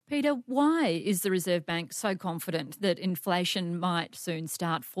Peter, why is the Reserve Bank so confident that inflation might soon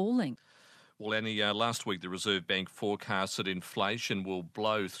start falling? Well, Annie, last week the Reserve Bank forecast that inflation will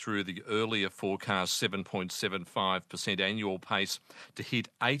blow through the earlier forecast 7.75% annual pace to hit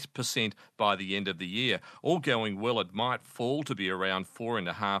 8% by the end of the year. All going well, it might fall to be around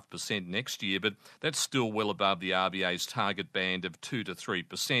 4.5% next year, but that's still well above the RBA's target band of 2 to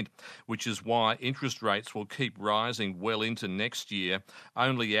 3%, which is why interest rates will keep rising well into next year,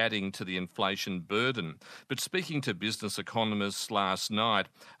 only adding to the inflation burden. But speaking to business economists last night,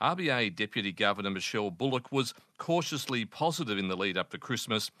 RBA Deputy Governor Michele Bullock was cautiously positive in the lead up to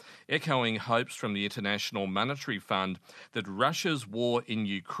Christmas, echoing hopes from the International Monetary Fund that Russia's war in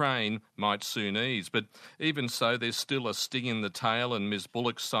Ukraine might soon ease. But even so, there's still a sting in the tail, and Ms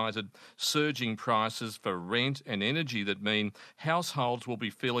Bullock cited surging prices for rent and energy that mean households will be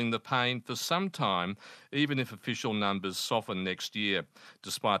feeling the pain for some time, even if official numbers soften next year.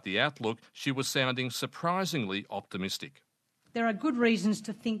 Despite the outlook, she was sounding surprisingly optimistic. There are good reasons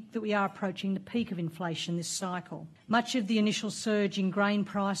to think that we are approaching the peak of inflation this cycle. Much of the initial surge in grain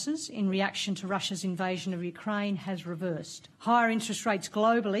prices in reaction to Russia's invasion of Ukraine has reversed. Higher interest rates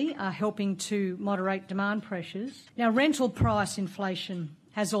globally are helping to moderate demand pressures. Now, rental price inflation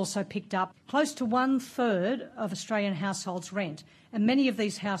has also picked up. Close to 1/3 of Australian households rent, and many of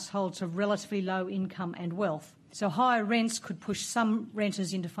these households have relatively low income and wealth. So higher rents could push some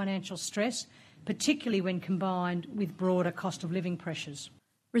renters into financial stress, particularly when combined with broader cost of living pressures.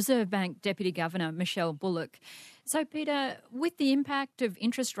 Reserve Bank Deputy Governor Michele Bullock. So, Peter, with the impact of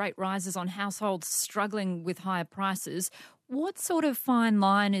interest rate rises on households struggling with higher prices, what sort of fine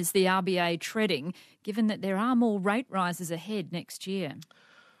line is the RBA treading, given that there are more rate rises ahead next year?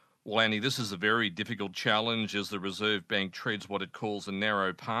 Well, Annie, this is a very difficult challenge as the Reserve Bank treads what it calls a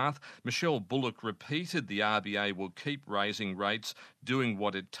narrow path. Michele Bullock repeated the RBA will keep raising rates, doing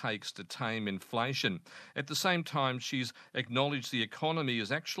what it takes to tame inflation. At the same time, she's acknowledged the economy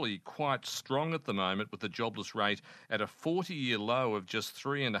is actually quite strong at the moment, with the jobless rate at a 40-year low of just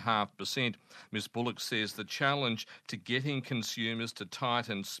 3.5%. Ms Bullock says the challenge to getting consumers to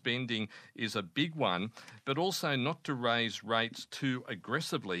tighten spending is a big one, but also not to raise rates too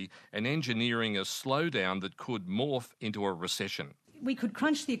aggressively and engineering a slowdown that could morph into a recession. We could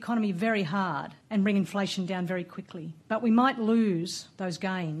crunch the economy very hard and bring inflation down very quickly, but we might lose those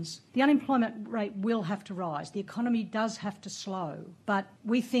gains. The unemployment rate will have to rise. The economy does have to slow, but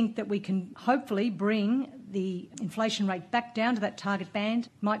we think that we can hopefully bring the inflation rate back down to that target band.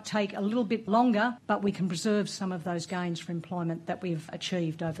 Might take a little bit longer, but we can preserve some of those gains for employment that we've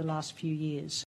achieved over the last few years.